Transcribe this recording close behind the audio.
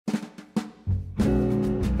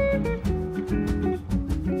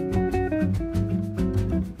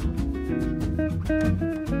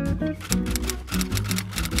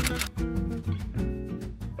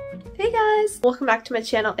welcome back to my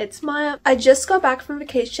channel. It's Maya. I just got back from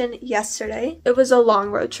vacation yesterday. It was a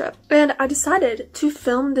long road trip and I decided to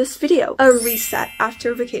film this video, a reset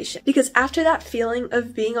after vacation, because after that feeling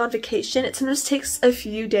of being on vacation, it sometimes takes a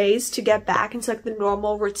few days to get back into like the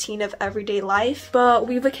normal routine of everyday life. But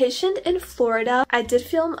we vacationed in Florida. I did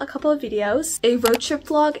film a couple of videos, a road trip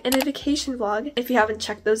vlog and a vacation vlog if you haven't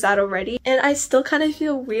checked those out already, and I still kind of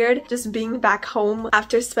feel weird just being back home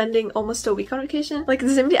after spending almost a week on vacation. Like,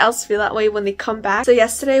 does anybody else feel that way when they come back? So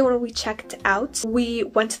yesterday when we checked out, we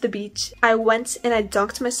went to the beach. I went and I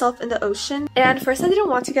dunked myself in the ocean, and first I didn't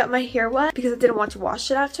want to get my hair wet because I didn't want to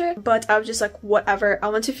wash it after, but I was just like, whatever, I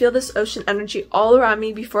want to feel this ocean energy all around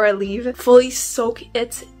me before I leave, fully soak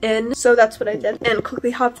it in. So that's what I did, and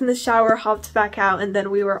quickly hopped in the shower, hopped back out, and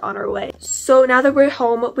then we were on our way. So now that we're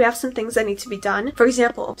home, we have some things that need to be done. For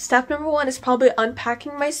example, step number 1 is probably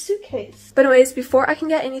unpacking my suitcase. But anyways, before I can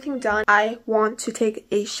get anything done, I want to take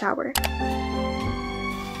a shower.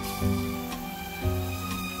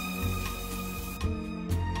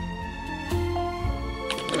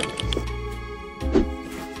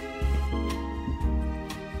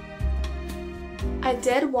 I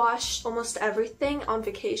did wash almost everything on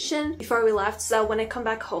vacation before we left, so when I come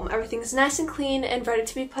back home, everything's nice and clean and ready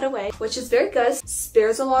to be put away, which is very good.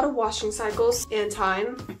 Spares a lot of washing cycles and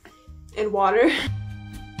time and water.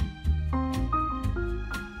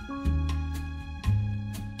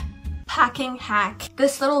 Packing hack.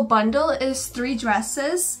 This little bundle is 3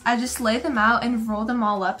 dresses. I just lay them out and roll them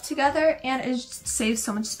all up together, and it just saves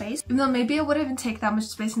so much space. Even though maybe it wouldn't even take that much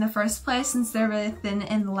space in the first place since they're really thin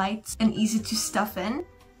and light and easy to stuff in.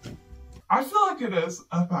 I feel like it is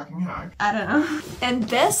a packing hack. I don't know. And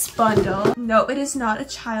this bundle, no, it is not a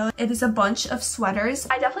child. It is a bunch of sweaters.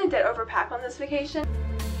 I definitely did overpack on this vacation.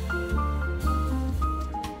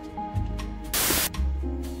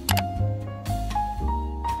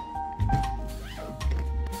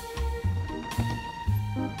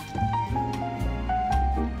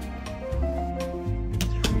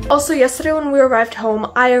 Also, yesterday when we arrived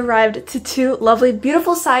home, I arrived to 2 lovely,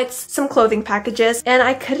 beautiful sites, some clothing packages, and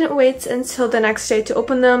I couldn't wait until the next day to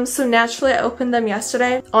open them, so naturally I opened them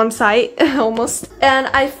yesterday, on site, almost, and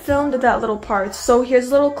I filmed that little part. So here's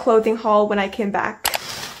a little clothing haul when I came back.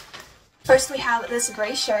 First we have this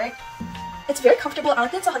gray shirt. It's very comfortable. I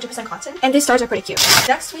like that it's 100% cotton, and these stars are pretty cute.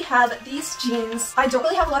 Next we have these jeans. I don't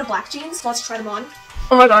really have a lot of black jeans, so let's try them on.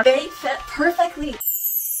 Oh my god. They fit perfectly.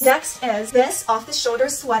 Next is this off-the-shoulder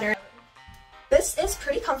sweater. This is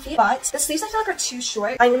pretty comfy, but the sleeves I feel like are too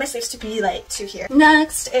short. I need my sleeves to be like to here.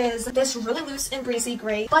 Next is this really loose and breezy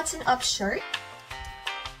gray button-up shirt.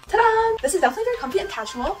 Ta-da! This is definitely very comfy and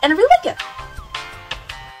casual, and I really like it.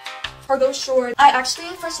 Cargo shorts. I actually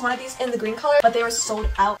first wanted these in the green color, but they were sold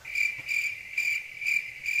out.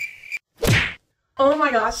 Oh my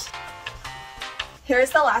gosh.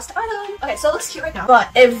 Here's the last item. Okay, so it looks cute right now, but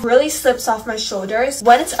it really slips off my shoulders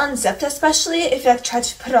when it's unzipped, especially if I try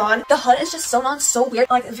to put it on. The hood is just sewn on so weird,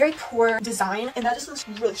 like a very poor design, and that just looks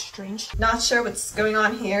really strange. Not sure what's going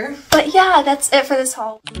on here. But yeah, that's it for this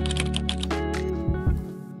haul.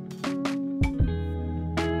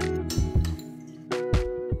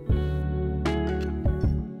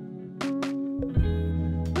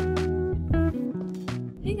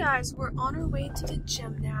 Hey guys, we're on our way to the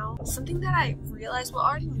gym now. Something that I realized, well,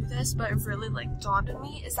 I already knew this, but it really like dawned on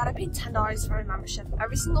me, is that I pay $10 for my membership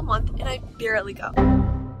every single month and I barely go.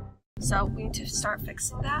 So we need to start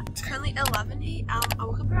fixing that. It's currently 11 a.m. I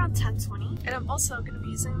woke up around 10:20, and I'm also going to be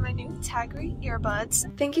using my new TAGRY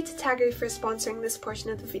earbuds. Thank you to TAGRY for sponsoring this portion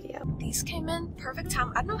of the video. These came in perfect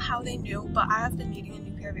time. I don't know how they knew, but I have been needing a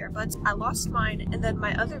new pair of earbuds. I lost mine, and then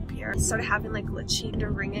my other pair started having like glitchy and a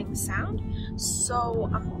ringing sound. So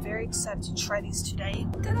I'm very excited to try these today.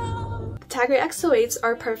 Ta-da! The TAGRY XO8s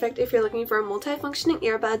are perfect if you're looking for multi-functioning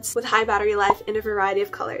earbuds with high battery life in a variety of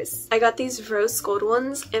colors. I got these rose gold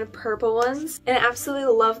ones and purple ones, and I absolutely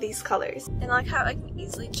love these colors. And I like how I can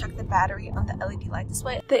easily check the battery on the LED light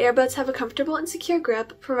display. The earbuds have a comfortable and secure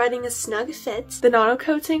grip, providing a snug fit. The nano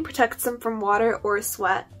coating protects them from water or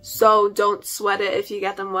sweat, so don't sweat it if you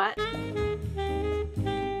get them wet.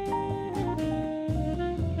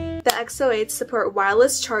 The XO8s support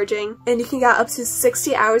wireless charging, and you can get up to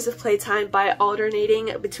 60 hours of playtime by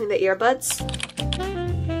alternating between the earbuds.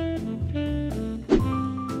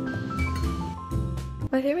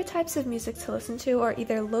 My favorite types of music to listen to are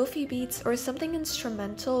either lo-fi beats or something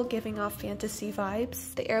instrumental giving off fantasy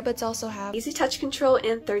vibes. The earbuds also have easy touch control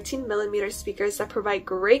and 13mm speakers that provide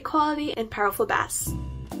great quality and powerful bass.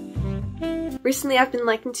 Recently, I've been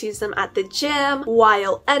liking to use them at the gym,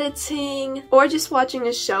 while editing, or just watching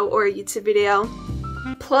a show or a YouTube video.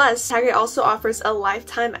 Plus, TAGRY also offers a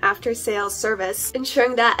lifetime after-sales service,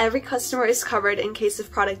 ensuring that every customer is covered in case of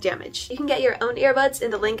product damage. You can get your own earbuds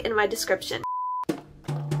in the link in my description.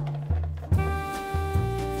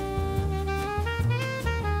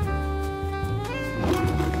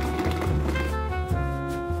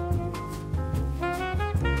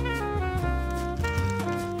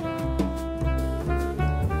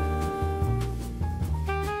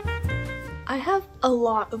 I have a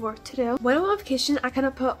lot of work to do. When I'm on vacation, I kind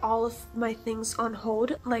of put all of my things on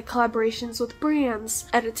hold, like collaborations with brands,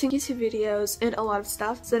 editing YouTube videos, and a lot of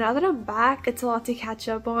stuff. So now that I'm back, it's a lot to catch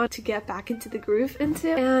up on, to get back into the groove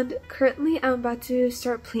into. And currently, I'm about to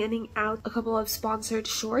start planning out a couple of sponsored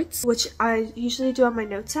shorts, which I usually do on my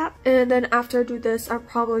notes app. And then after I do this, I'm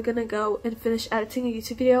probably gonna go and finish editing a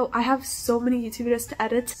YouTube video. I have so many YouTube videos to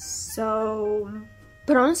edit,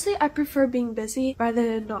 But honestly, I prefer being busy rather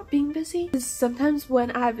than not being busy. Because sometimes when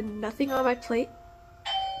I have nothing on my plate,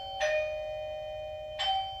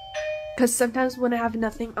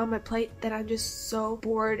 then I'm just so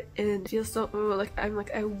bored and feel so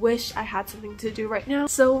I wish I had something to do right now.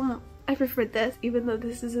 So I prefer this, even though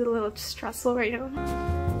this is a little stressful right now.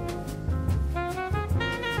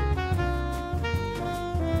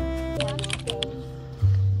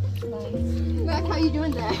 Look how you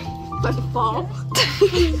doing there? About to fall.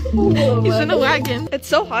 He's in a wagon. It's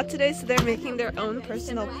so hot today, so they're making their own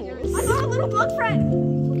personal pools. I got a little bug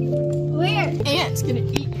friend. Where? Ant's gonna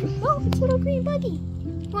eat you. Oh, it's a little green buggy.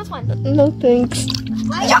 Who wants one? No thanks.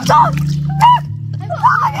 Xoxo!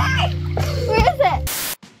 Where is it?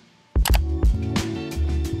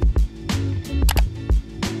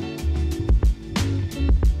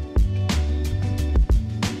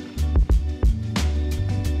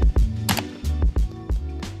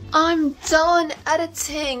 I'm done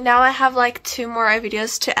editing. Now I have like 2 more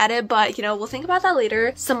videos to edit, but you know, we'll think about that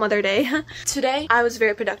later some other day. Today I was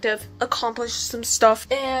very productive, accomplished some stuff,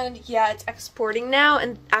 and yeah, it's exporting now,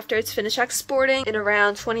 and after it's finished exporting in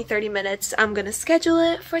around 20-30 minutes, I'm gonna schedule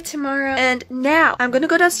it for tomorrow. And now I'm gonna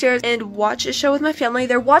go downstairs and watch a show with my family.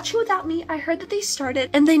 They're watching without me. I heard that they started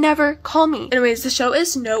and they never call me. Anyways, the show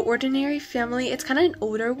is No Ordinary Family. It's kind of an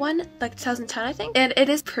older one, like 2010 I think, and it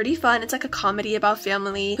is pretty fun. It's like a comedy about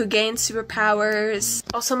family who gain superpowers.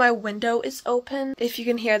 Also, my window is open, if you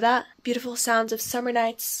can hear that. Beautiful sounds of summer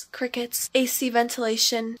nights, crickets, AC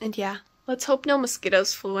ventilation, and yeah. Let's hope no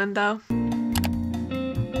mosquitoes flew in though.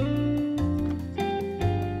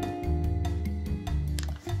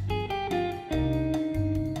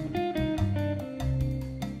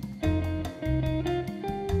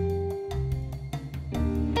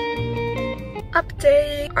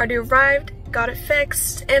 Update! Already arrived, got it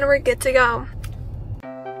fixed, and we're good to go.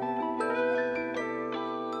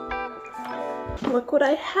 Look what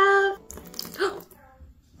I have.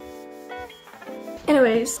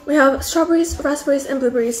 Anyways, we have strawberries, raspberries, and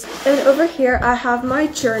blueberries. And over here I have my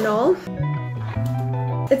journal.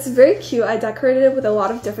 It's very cute. I decorated it with a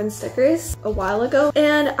lot of different stickers a while ago.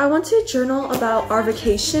 And I want to journal about our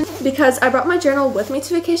vacation because I brought my journal with me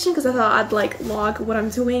to vacation because I thought I'd like log what I'm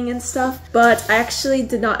doing and stuff. But I actually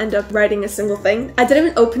did not end up writing a single thing. I didn't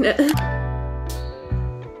even open it.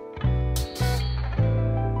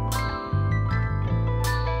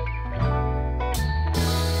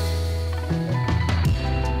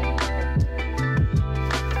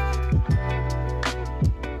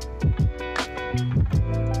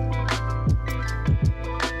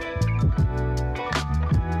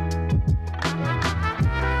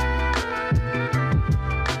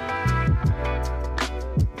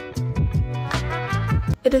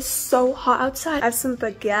 It is so hot outside. I have some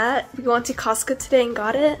baguette. We went to Costco today and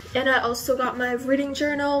got it. And I also got my reading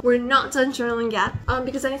journal. We're not done journaling yet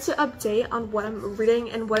because I need to update on what I'm reading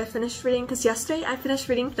and what I finished reading. Because yesterday I finished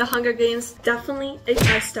reading The Hunger Games. Definitely a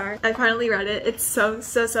 5-star. I finally read it. It's so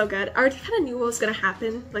good. I already kind of knew what was going to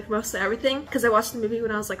happen, like mostly everything, because I watched the movie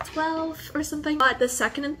when I was like 12 or something. But the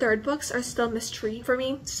second and third books are still mystery for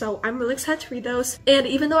me. So I'm really excited to read those. And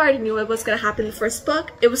even though I already knew what was going to happen in the first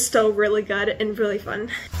book, it was still really good and really fun.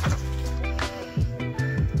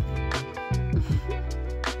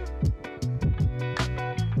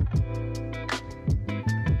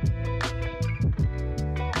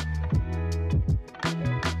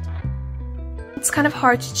 It's kind of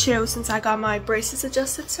hard to choose since I got my braces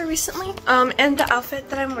adjusted so recently. And the outfit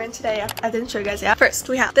that I'm wearing today, I didn't show you guys yet. First,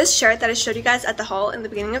 we have this shirt that I showed you guys at the haul in the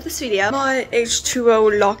beginning of this video, my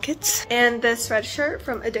H2O locket, and this red shirt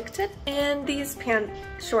from Addicted, and these pant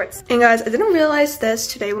shorts. And guys, I didn't realize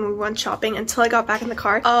this today when we went shopping until I got back in the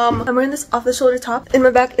car. I'm wearing this off-the-shoulder top, and my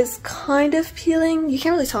back is kind of peeling. You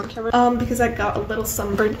can't really tell on camera, because I got a little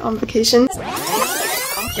sunburned on vacation.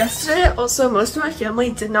 Yesterday, also, most of my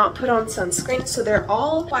family did not put on sunscreen, so they're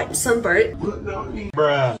all quite sunburnt.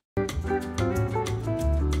 Bruh.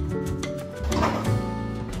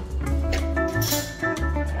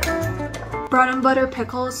 Bread and butter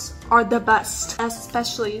pickles are the best,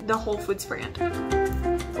 especially the Whole Foods brand.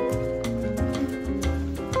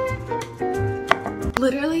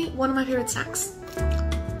 Literally one of my favorite snacks.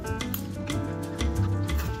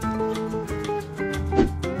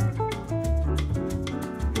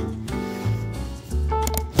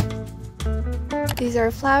 These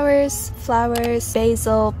are flowers,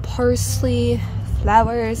 basil, parsley,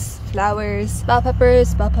 flowers, bell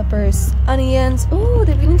peppers, onions. Ooh,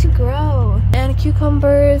 they're beginning to grow. And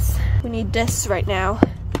cucumbers. We need this right now.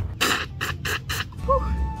 Whew.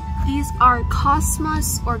 These are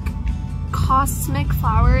cosmos or cosmic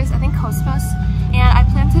flowers. I think cosmos. And I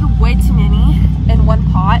planted way too many in one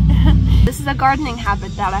pot. This is a gardening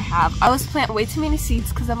habit that I have. I always plant way too many seeds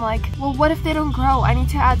because I'm like, well, what if they don't grow? I need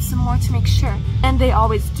to add some more to make sure. And they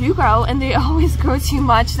always do grow, and they always grow too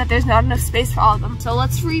much that there's not enough space for all of them. So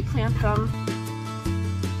let's replant them.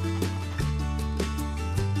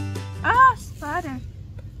 Ah, spider.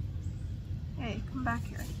 Hey, come back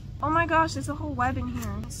here. Oh my gosh, there's a whole web in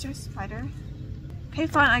here. Mr. Spider. Okay,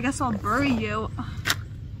 fine, I guess I'll bury you.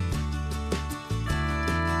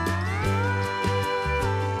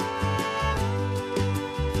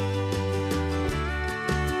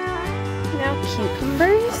 Now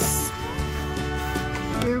cucumbers.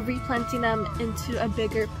 We're replanting them into a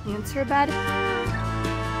bigger planter bed.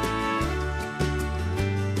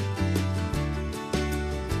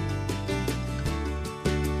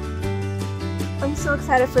 I'm so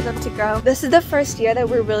excited for them to grow. This is the first year that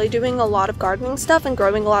we're really doing a lot of gardening stuff and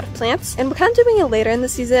growing a lot of plants. And we're kind of doing it later in the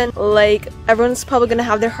season. Like, everyone's probably going to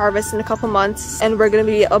have their harvest in a couple months and we're going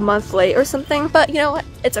to be a month late or something. But you know what?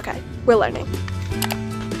 It's okay. We're learning.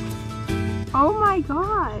 Oh my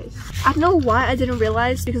gosh. I don't know why I didn't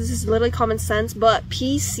realize, because this is literally common sense, but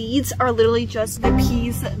pea seeds are literally just the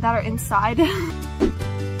peas that are inside.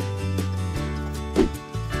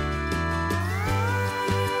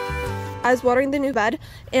 I was watering the new bed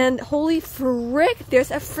and holy frick,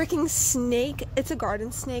 there's a freaking snake. It's a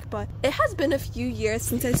garden snake, but it has been a few years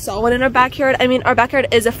since I saw one in our backyard. I mean, our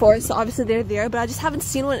backyard is a forest, so obviously they're there, but I just haven't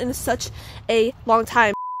seen one in such a long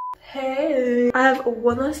time. Hey, I have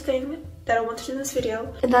one last thing that I want to do in this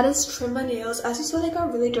video, and that is trim my nails. As you saw, they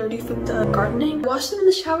got really dirty from the gardening. I washed them in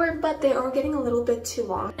the shower, but they are getting a little bit too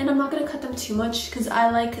long, and I'm not gonna cut them too much because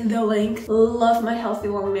I like the length. Love my healthy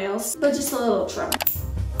long nails, but just a little trim.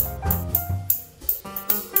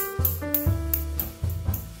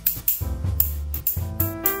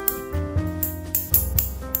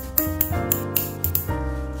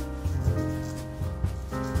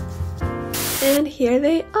 And here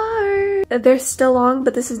they are. They're still long,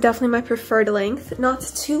 but this is definitely my preferred length. Not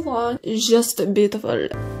too long, just beautiful.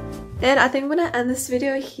 And I think I'm gonna end this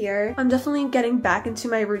video here. I'm definitely getting back into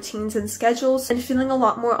my routines and schedules and feeling a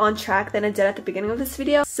lot more on track than I did at the beginning of this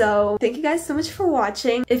video. So thank you guys so much for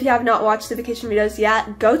watching. If you have not watched the vacation videos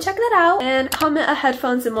yet, go check that out and comment a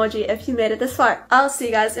headphones emoji if you made it this far. I'll see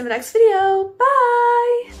you guys in the next video.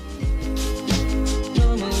 Bye!